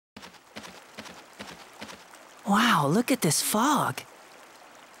Wow, look at this fog.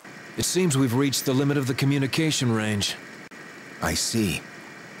 It seems we've reached the limit of the communication range. I see.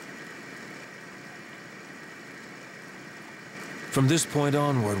 From this point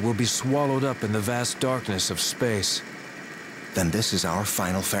onward, we'll be swallowed up in the vast darkness of space. Then this is our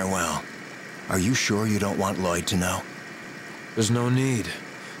final farewell. Are you sure you don't want Lloyd to know? There's no need.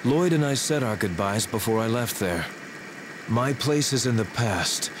 Lloyd and I said our goodbyes before I left there. My place is in the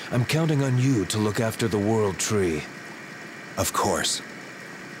past. I'm counting on you to look after the World Tree. Of course.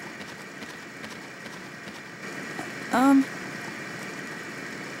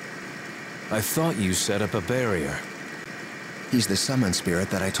 I thought you set up a barrier. He's the summon spirit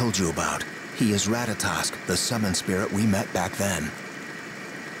that I told you about. He is Ratatosk, the summon spirit we met back then.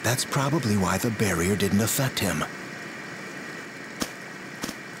 That's probably why the barrier didn't affect him.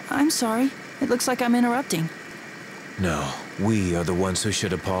 I'm sorry. It looks like I'm interrupting. No, we are the ones who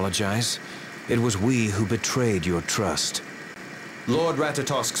should apologize. It was we who betrayed your trust. Lord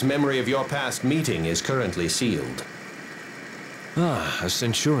Ratatosk's memory of your past meeting is currently sealed. Ah, a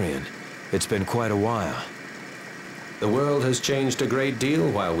Centurion. It's been quite a while. The world has changed a great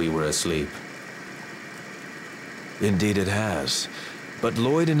deal while we were asleep. Indeed it has. But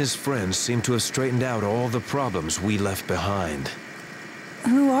Lloyd and his friends seem to have straightened out all the problems we left behind.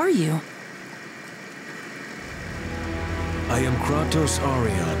 Who are you? I am Kratos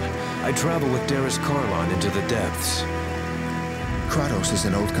Arion. I travel with Darius Karlon into the depths. Kratos is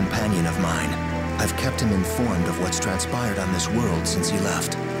an old companion of mine. I've kept him informed of what's transpired on this world since he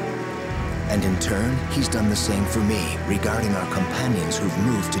left. And in turn, he's done the same for me regarding our companions who've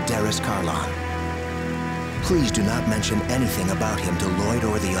moved to Darius Karlon. Please do not mention anything about him to Lloyd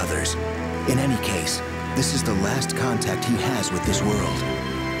or the others. In any case, this is the last contact he has with this world.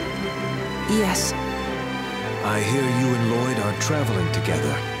 Yes. I hear you and Lloyd are traveling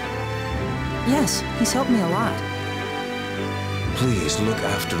together. Yes, he's helped me a lot. Please look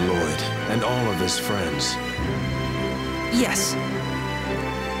after Lloyd and all of his friends. Yes.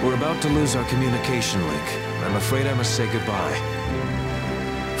 We're about to lose our communication link. I'm afraid I must say goodbye.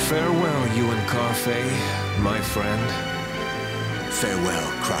 Farewell, you and Carfei, my friend.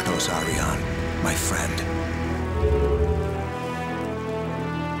 Farewell, Kratos Arion, my friend.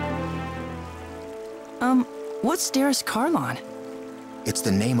 What's Darius Karlon? It's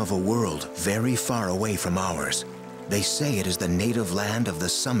the name of a world very far away from ours. They say it is the native land of the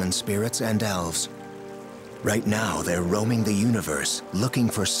summoned spirits and elves. Right now, they're roaming the universe, looking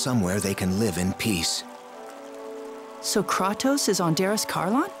for somewhere they can live in peace. So Kratos is on Darius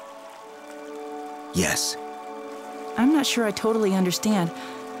Karlon? Yes. I'm not sure I totally understand,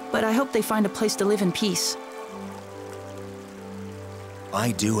 but I hope they find a place to live in peace.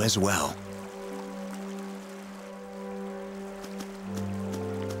 I do as well.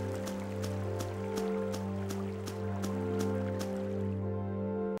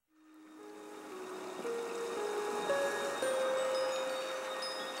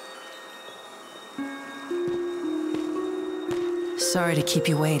 Sorry to keep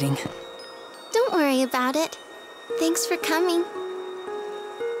you waiting. Don't worry about it. Thanks for coming.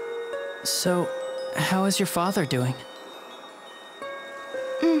 So, how is your father doing?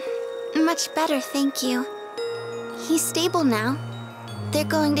 Much better, thank you. He's stable now. They're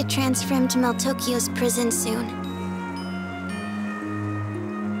going to transfer him to Meltokio's prison soon.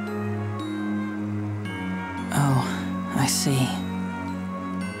 Oh, I see.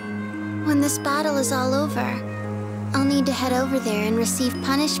 When this battle is all over, I'll need to head over there and receive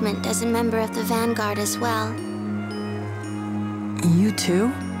punishment as a member of the Vanguard as well. You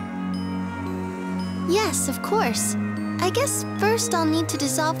too? Yes, of course. I guess first I'll need to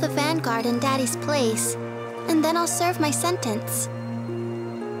dissolve the Vanguard in Daddy's place, and then I'll serve my sentence.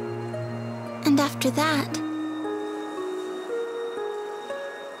 And after that...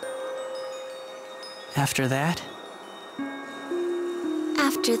 After that?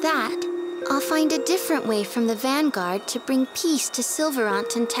 After that, I'll find a different way from the Vanguard to bring peace to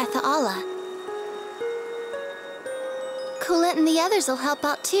Silverant and Tethe'alla. Colette and the others will help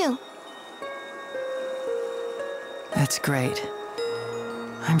out too. That's great.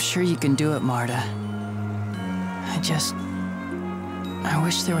 I'm sure you can do it, Marta. I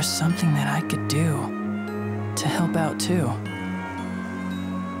wish there was something that I could do to help out too.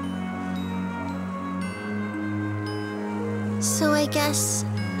 So I guess,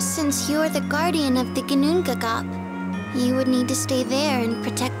 since you're the guardian of the Ginnugagap, you would need to stay there and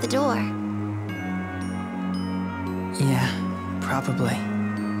protect the door. Yeah, probably.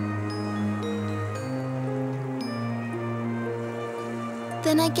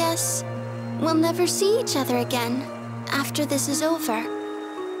 Then I guess we'll never see each other again after this is over.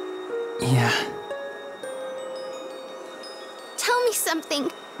 Yeah.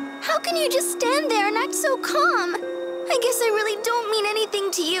 something. How can you just stand there and act so calm? I guess I really don't mean anything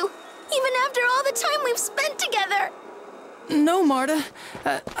to you, even after all the time we've spent together. No, Marta.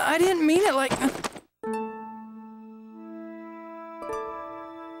 I didn't mean it like...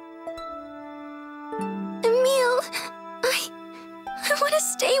 Emil, I want to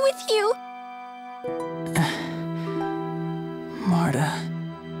stay with you. Marta...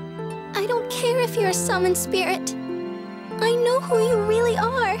 I don't care if you're a summoned spirit. I know who you really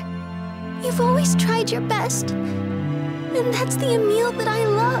are. You've always tried your best. And that's the Emil that I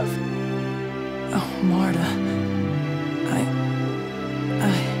love. Oh, Marta...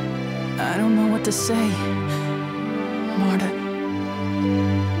 I don't know what to say. Marta...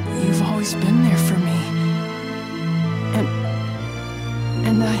 You've always been there for me.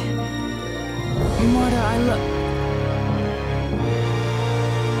 And Marta, I love...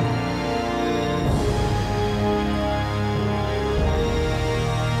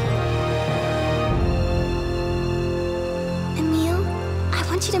 I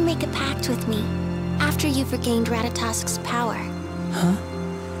want you to make a pact with me after you've regained Ratatosk's power. Huh?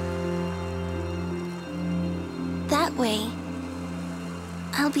 That way,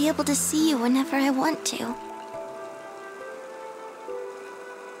 I'll be able to see you whenever I want to.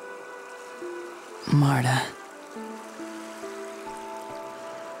 Marta...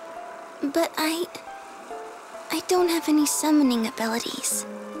 But I don't have any summoning abilities.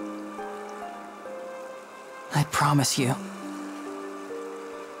 I promise you.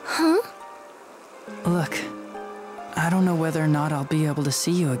 Huh? Look, I don't know whether or not I'll be able to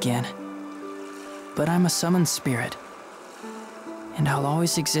see you again. But I'm a summoned spirit. And I'll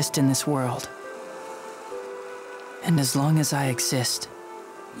always exist in this world. And as long as I exist,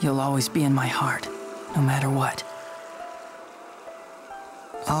 you'll always be in my heart, no matter what.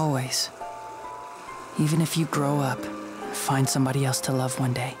 Always. Even if you grow up and find somebody else to love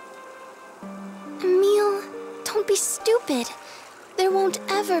one day. Emil, don't be stupid. There won't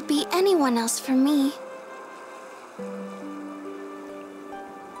ever be anyone else for me.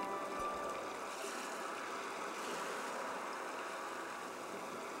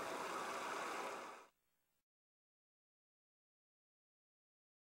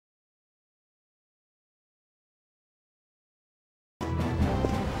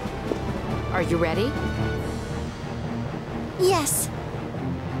 Are you ready? Yes.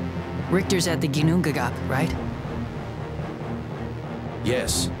 Richter's at the Ginnugagap, right?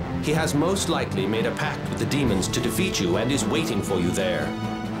 Yes. He has most likely made a pact with the demons to defeat you and is waiting for you there.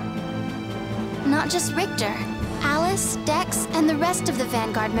 Not just Richter. Alice, Dex, and the rest of the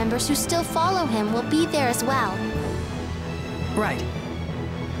Vanguard members who still follow him will be there as well. Right.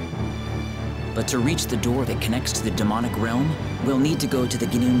 But to reach the door that connects to the demonic realm, we'll need to go to the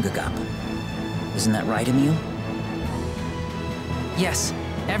Ginnugagap. Isn't that right, Emil? Yes.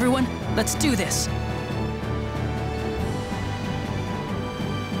 Everyone, let's do this.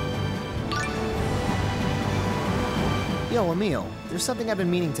 Yo, Emil, there's something I've been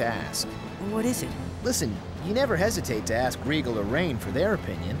meaning to ask. What is it? Listen, you never hesitate to ask Regal or Rain for their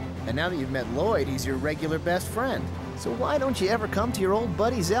opinion, and now that you've met Lloyd, he's your regular best friend. So why don't you ever come to your old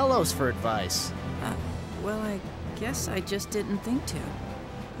buddy Zelos for advice? Well, I guess I just didn't think to.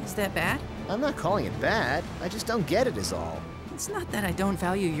 Is that bad? I'm not calling it bad, I just don't get it is all. It's not that I don't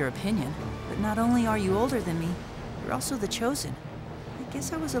value your opinion, but not only are you older than me, you're also the Chosen. I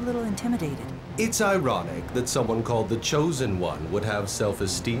guess I was a little intimidated. It's ironic that someone called the Chosen One would have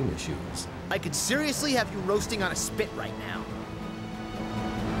self-esteem issues. I could seriously have you roasting on a spit right now.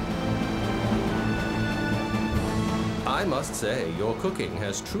 I must say, your cooking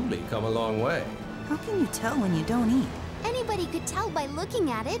has truly come a long way. How can you tell when you don't eat? Anybody could tell by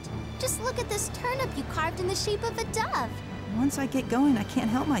looking at it. Just look at this turnip you carved in the shape of a dove. Once I get going, I can't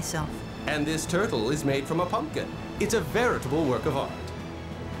help myself. And this turtle is made from a pumpkin. It's a veritable work of art.